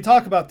openly, and we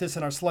talk about this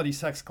in our slutty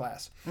sex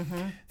class.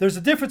 Mm-hmm. There's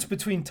a difference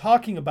between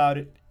talking about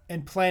it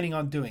and planning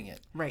on doing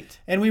it. Right.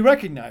 And we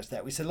recognized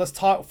that. We said, let's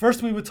talk.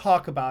 First, we would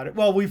talk about it.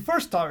 Well, we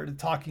first started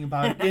talking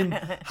about it in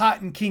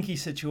hot and kinky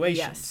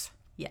situations.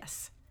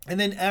 Yes. And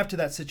then after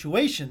that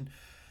situation,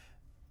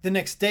 the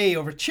next day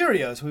over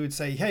Cheerios, we would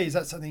say, hey, is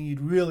that something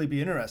you'd really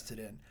be interested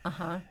in?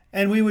 Uh-huh.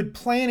 And we would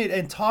plan it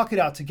and talk it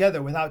out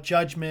together without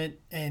judgment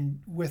and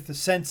with the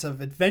sense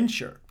of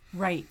adventure.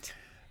 Right.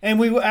 And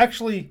we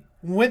actually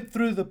went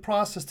through the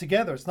process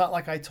together. It's not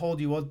like I told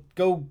you, well,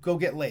 go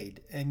get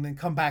laid and then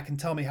come back and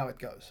tell me how it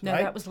goes. No,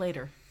 right? that was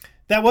later.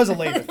 That was a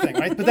later thing,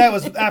 right? But that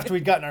was after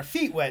we'd gotten our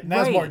feet wet, and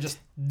that was more just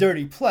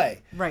dirty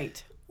play.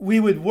 Right. We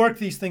would work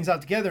these things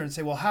out together and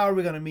say, well, how are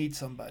we going to meet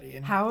somebody?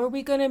 And how are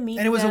we going to meet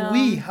them? And it was a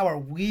we. How are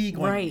we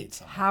going to meet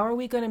someone? How are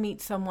we going to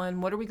meet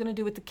someone? What are we going to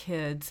do with the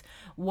kids?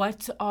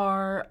 What's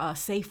our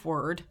safe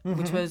word,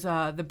 which was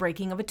the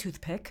breaking of a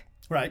toothpick.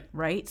 Right.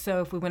 Right.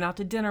 So if we went out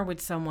to dinner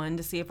with someone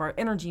to see if our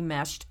energy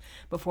meshed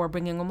before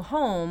bringing them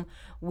home,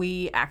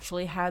 we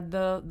actually had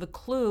the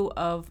clue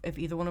of if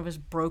either one of us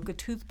broke a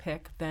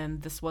toothpick, then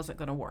this wasn't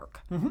going to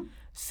work. Mm-hmm.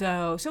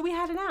 So we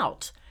had an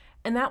out,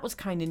 and that was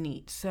kind of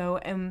neat. So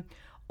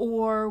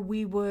or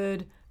we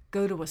would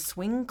go to a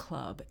swing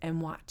club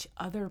and watch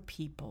other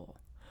people,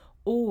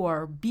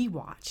 or be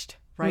watched.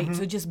 Right. Mm-hmm.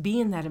 So just be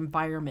in that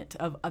environment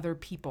of other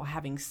people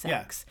having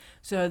sex. Yeah.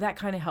 So that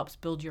kind of helps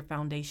build your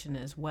foundation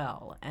as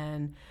well.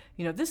 And,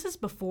 this is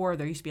before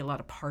there used to be a lot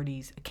of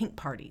parties, kink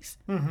parties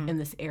in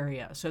this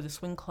area. So the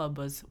swing club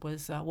was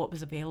what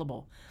was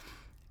available.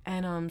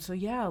 And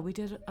we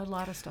did a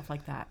lot of stuff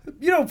like that.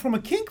 From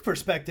a kink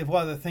perspective,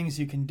 one of the things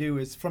you can do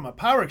is from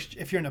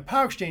if you're in a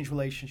power exchange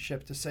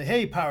relationship, to say,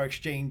 hey, power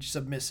exchange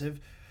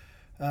submissive,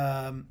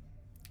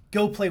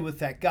 go play with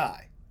that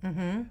guy,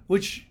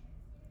 which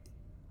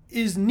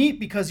is neat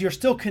because you're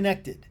still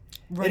connected.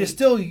 Right. It is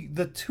still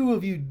the two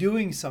of you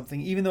doing something,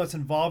 even though it's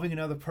involving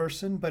another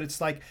person. But it's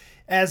like,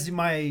 as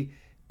my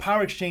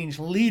power exchange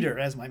leader,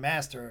 as my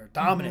master,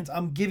 dominant,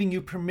 I'm giving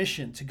you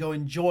permission to go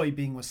enjoy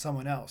being with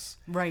someone else.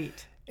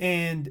 Right.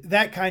 And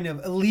that kind of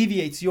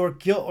alleviates your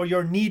guilt or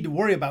your need to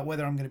worry about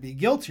whether I'm going to be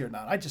guilty or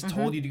not. I just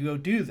told you to go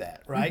do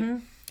that,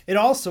 right? It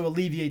also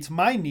alleviates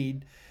my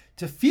need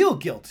to feel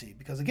guilty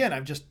because, again,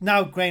 I've just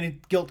now,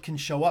 granted, guilt can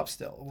show up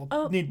still.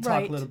 We'll need to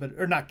talk a little bit,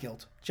 or not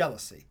guilt,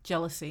 jealousy.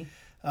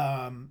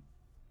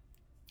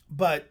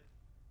 But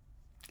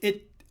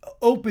it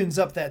opens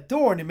up that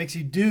door and it makes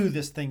you do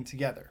this thing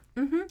together.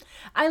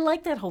 I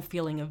like that whole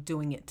feeling of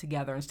doing it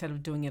together instead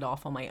of doing it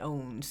off on my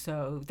own.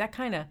 So that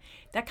kind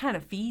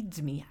of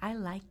feeds me. I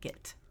like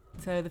it.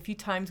 So the few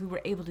times we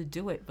were able to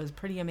do it was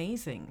pretty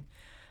amazing.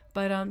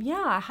 But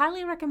I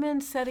highly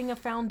recommend setting a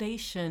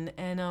foundation.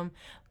 And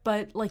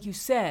but like you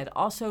said,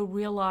 also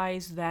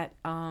realize that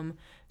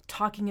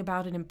talking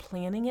about it and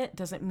planning it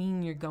doesn't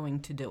mean you're going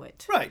to do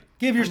it. Right.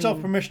 Give yourself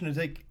permission to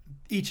take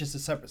each as a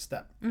separate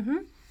step.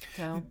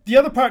 So the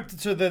other part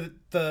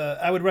the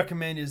I would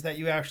recommend is that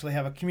you actually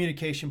have a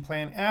communication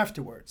plan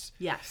afterwards.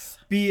 Yes.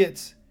 Be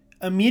it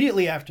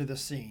immediately after the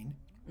scene,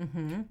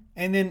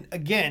 and then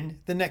again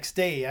the next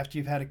day after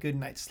you've had a good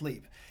night's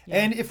sleep.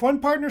 Yeah. And if one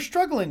partner's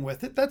struggling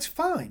with it, that's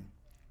fine.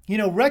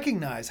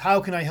 Recognize,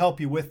 how can I help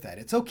you with that?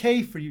 It's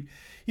okay for you,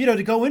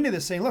 to go into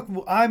this saying, look,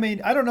 I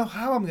don't know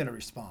how I'm going to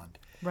respond.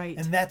 Right.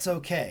 And that's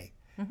okay.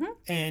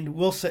 And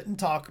we'll sit and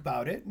talk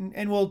about it,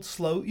 and we'll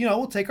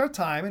we'll take our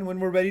time, and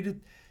when we're ready to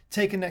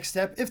take a next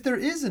step, if there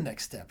is a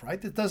next step, right?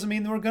 That doesn't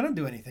mean that we're going to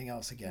do anything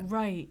else again.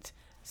 Right.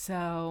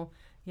 So,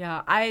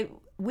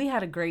 we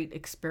had a great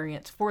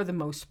experience for the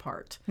most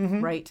part,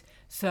 right?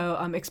 So,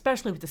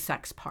 especially with the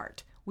sex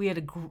part. We had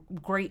a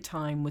great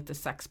time with the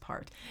sex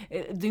part.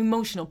 The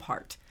emotional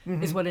part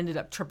is what ended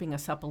up tripping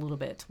us up a little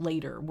bit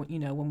later,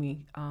 when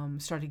we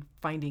started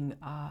finding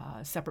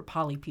separate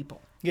poly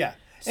people. Yeah.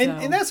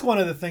 And that's one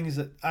of the things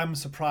that I'm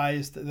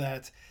surprised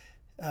that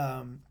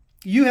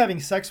you having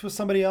sex with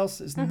somebody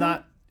else is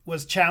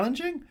was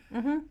challenging,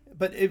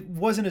 but it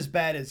wasn't as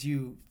bad as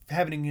you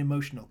having an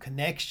emotional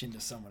connection to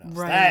someone else.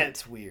 Right.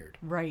 That's weird.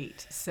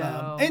 Right.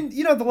 So and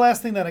the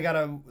last thing that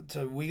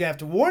we have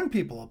to warn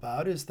people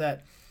about is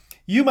that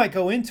you might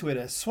go into it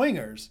as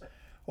swingers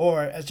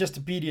or as just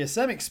a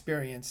BDSM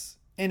experience,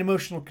 and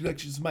emotional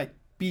connections might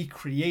be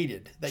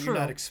created that you're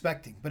True. not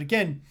expecting. But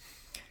again,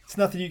 it's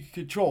nothing you can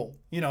control.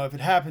 If it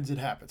happens, it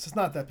happens. It's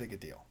not that big a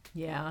deal.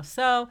 Yeah.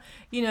 So,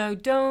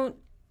 don't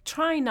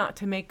try not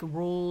to make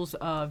rules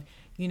of,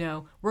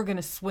 we're going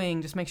to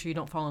swing. Just make sure you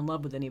don't fall in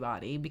love with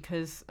anybody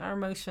because our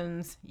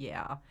emotions,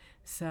 yeah.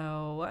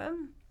 So,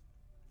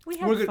 we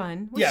had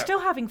fun. We're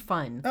still having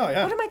fun. Oh,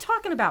 yeah. What am I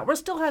talking about? We're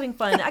still having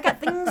fun. I got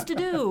things to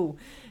do.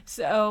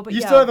 So, but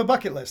you still have a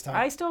bucket list, huh?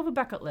 I still have a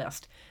bucket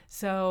list.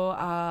 So,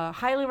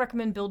 highly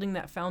recommend building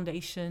that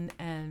foundation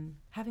and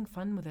having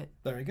fun with it.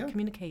 There you go.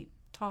 Communicate,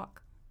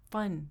 talk,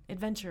 fun,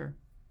 adventure.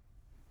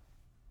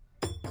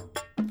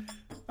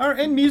 Our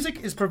end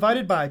music is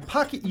provided by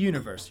Pocket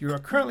Universe. You are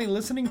currently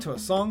listening to a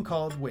song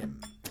called Whim.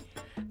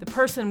 The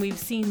person we've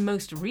seen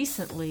most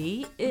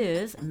recently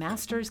is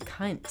Masters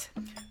Cunt.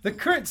 The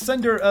current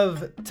sender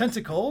of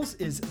tentacles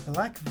is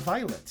Black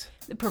Violet.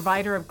 The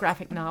provider of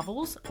graphic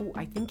novels,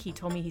 I think he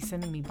told me he's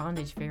sending me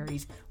Bondage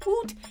Fairies,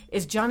 Woot,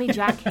 is Johnny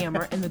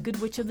Jackhammer and the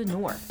Good Witch of the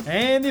North.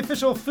 And the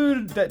official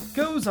food that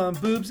goes on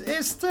boobs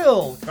is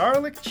still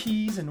garlic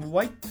cheese and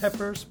white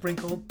pepper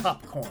sprinkled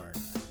popcorn.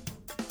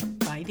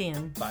 Bye,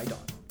 Dan. Bye, Dawn.